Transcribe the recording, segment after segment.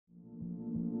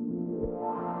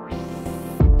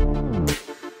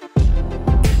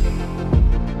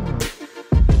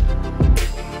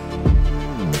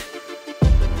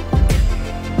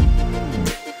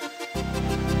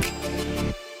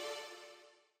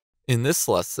In this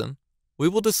lesson, we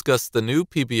will discuss the new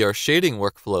PBR shading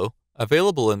workflow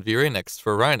available in V-Ray Next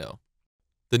for Rhino.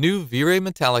 The new V-Ray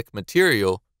metallic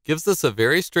material gives us a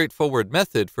very straightforward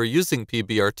method for using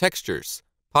PBR textures,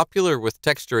 popular with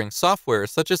texturing software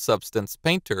such as Substance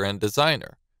Painter and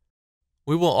Designer.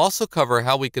 We will also cover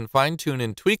how we can fine-tune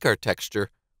and tweak our texture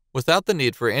without the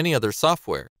need for any other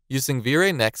software, using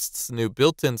V-Ray Next's new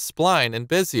built-in spline and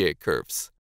Bezier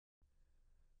curves.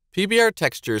 PBR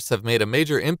textures have made a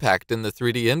major impact in the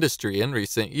 3D industry in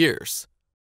recent years.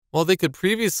 While they could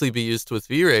previously be used with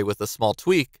V-Ray with a small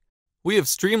tweak, we have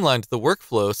streamlined the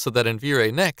workflow so that in V-Ray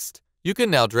Next, you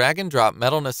can now drag and drop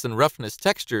metalness and roughness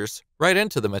textures right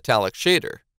into the metallic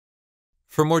shader.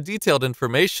 For more detailed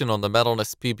information on the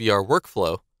Metalness PBR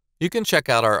workflow, you can check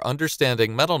out our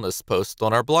Understanding Metalness post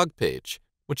on our blog page,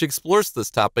 which explores this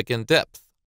topic in depth.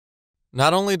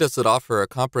 Not only does it offer a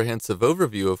comprehensive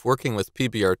overview of working with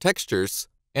PBR textures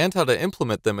and how to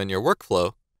implement them in your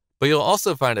workflow, but you'll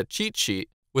also find a cheat sheet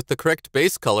with the correct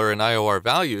base color and IOR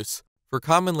values for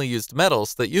commonly used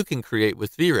metals that you can create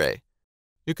with V-Ray.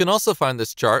 You can also find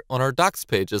this chart on our docs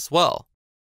page as well.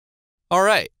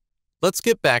 Alright, let's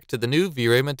get back to the new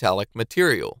V-Ray metallic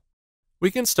material.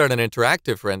 We can start an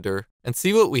interactive render and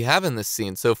see what we have in this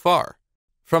scene so far.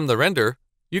 From the render,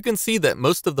 you can see that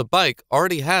most of the bike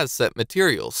already has set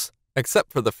materials,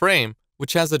 except for the frame,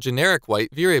 which has a generic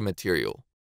white V-Ray material.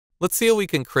 Let's see how we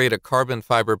can create a carbon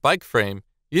fiber bike frame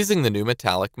using the new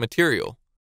metallic material.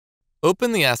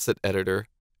 Open the Asset Editor,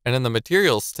 and in the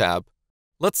Materials tab,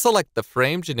 let's select the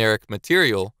Frame Generic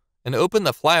Material and open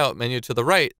the flyout menu to the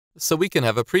right so we can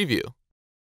have a preview.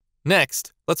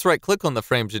 Next, let's right-click on the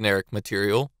Frame Generic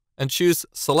Material and choose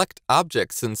Select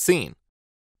Objects in Scene.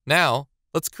 Now,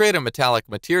 let's create a metallic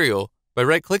material by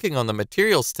right-clicking on the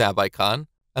Materials tab icon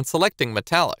and selecting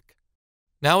Metallic.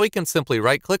 Now we can simply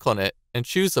right-click on it and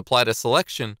choose Apply to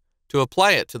Selection to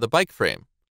apply it to the bike frame.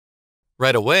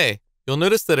 Right away, you'll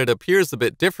notice that it appears a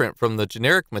bit different from the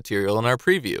generic material in our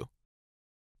preview.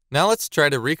 Now let's try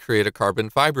to recreate a carbon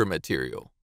fiber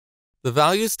material. The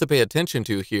values to pay attention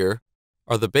to here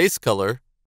are the base color,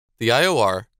 the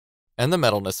IOR, and the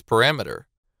Metalness Parameter,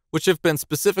 which have been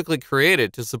specifically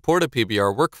created to support a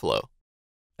PBR workflow.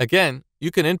 Again, you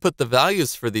can input the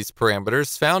values for these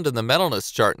parameters found in the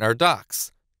Metalness chart in our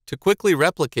docs to quickly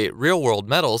replicate real-world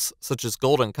metals such as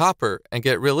gold and copper and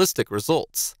get realistic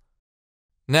results.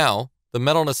 Now, the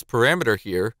Metalness parameter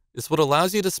here is what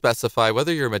allows you to specify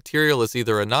whether your material is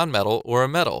either a non-metal or a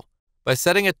metal by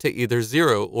setting it to either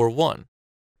 0 or 1.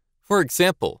 For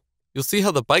example, you'll see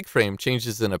how the bike frame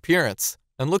changes in appearance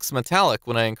and looks metallic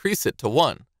when I increase it to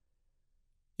 1.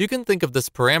 You can think of this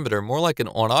parameter more like an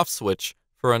on-off switch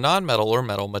for a non-metal or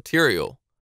metal material.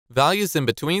 Values in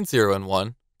between 0 and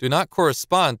 1 do not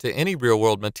correspond to any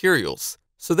real-world materials,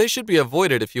 so they should be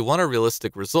avoided if you want a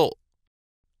realistic result.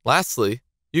 Lastly,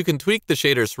 you can tweak the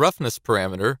shader's roughness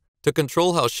parameter to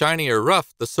control how shiny or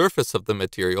rough the surface of the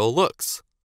material looks.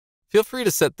 Feel free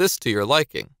to set this to your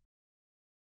liking.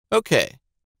 Okay,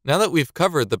 now that we've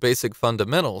covered the basic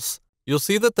fundamentals, you'll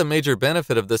see that the major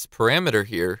benefit of this parameter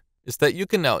here is that you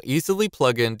can now easily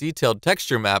plug in detailed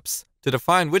texture maps to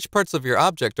define which parts of your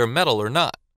object are metal or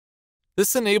not.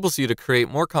 This enables you to create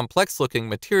more complex-looking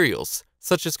materials,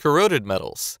 such as corroded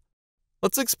metals.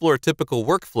 Let's explore a typical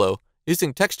workflow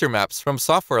using texture maps from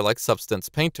software like Substance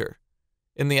Painter.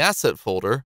 In the Asset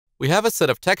folder, we have a set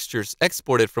of textures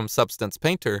exported from Substance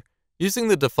Painter using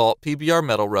the default PBR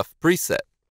Metal Rough preset.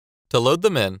 To load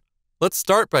them in, let's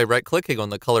start by right-clicking on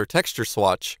the Color Texture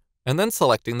swatch and then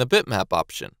selecting the Bitmap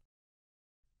option.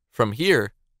 From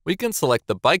here, we can select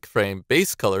the bike frame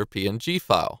base color PNG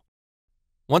file.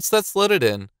 Once that's loaded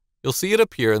in, you'll see it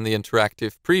appear in the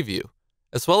interactive preview,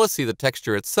 as well as see the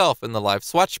texture itself in the live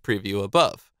swatch preview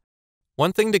above.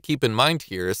 One thing to keep in mind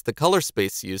here is the color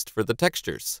space used for the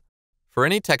textures. For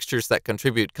any textures that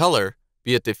contribute color,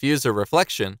 be it diffuse or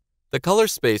reflection, the color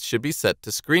space should be set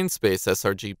to screen space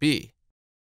sRGB.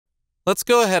 Let's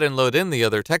go ahead and load in the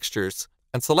other textures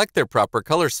and select their proper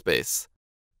color space.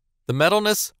 The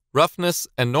metalness, roughness,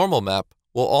 and normal map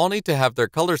will all need to have their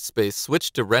color space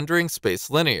switched to rendering space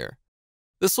linear.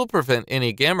 This will prevent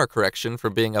any gamma correction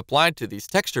from being applied to these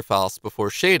texture files before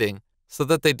shading, so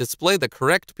that they display the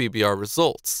correct PBR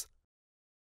results.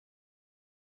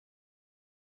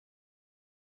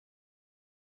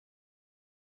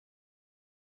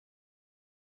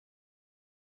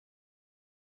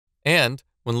 And,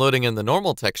 when loading in the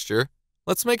normal texture,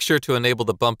 let's make sure to enable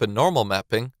the bump in normal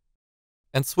mapping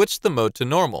and switch the mode to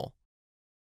normal.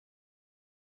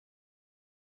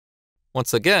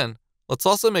 Once again, let's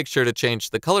also make sure to change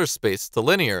the color space to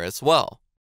linear as well.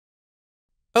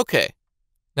 Okay,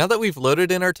 Now that we've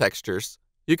loaded in our textures,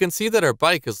 you can see that our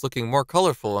bike is looking more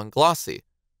colorful and glossy,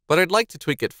 but I'd like to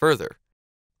tweak it further.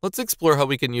 Let's explore how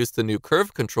we can use the new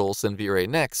curve controls in V-Ray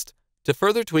next to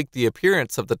further tweak the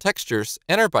appearance of the textures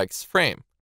and our bike's frame.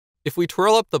 If we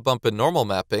twirl up the bump in normal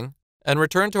mapping and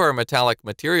return to our metallic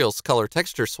materials color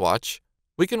texture swatch,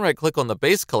 we can right-click on the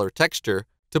base color texture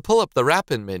to pull up the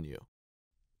wrap-in menu.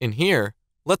 In here,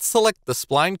 let's select the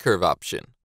spline curve option.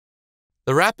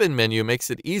 The wrap-in menu makes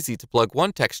it easy to plug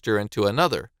one texture into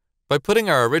another by putting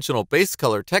our original base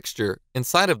color texture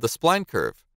inside of the spline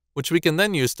curve, which we can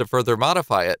then use to further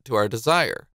modify it to our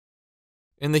desire.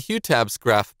 In the Hue tab's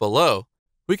graph below,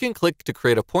 we can click to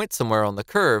create a point somewhere on the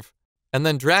curve and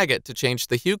then drag it to change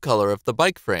the hue color of the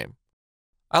bike frame.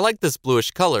 I like this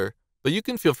bluish color, but you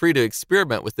can feel free to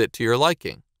experiment with it to your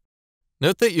liking.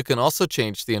 Note that you can also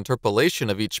change the interpolation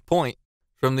of each point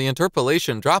from the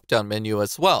interpolation drop-down menu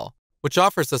as well, which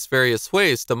offers us various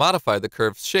ways to modify the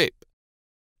curve's shape.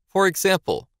 For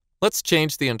example, let's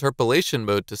change the interpolation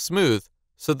mode to smooth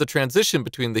so the transition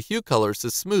between the hue colors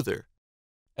is smoother.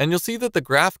 And you'll see that the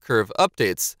graph curve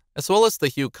updates as well as the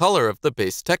hue color of the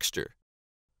base texture.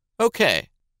 Okay,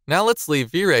 now let's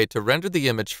leave V-Ray to render the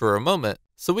image for a moment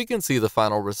so we can see the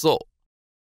final result.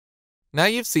 Now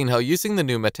you've seen how using the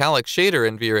new metallic shader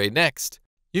in V-Ray Next,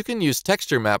 you can use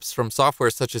texture maps from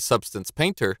software such as Substance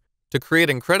Painter to create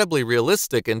incredibly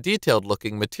realistic and detailed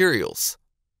looking materials.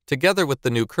 Together with the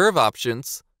new curve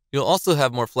options, you'll also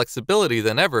have more flexibility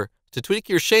than ever to tweak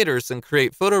your shaders and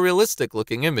create photorealistic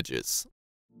looking images.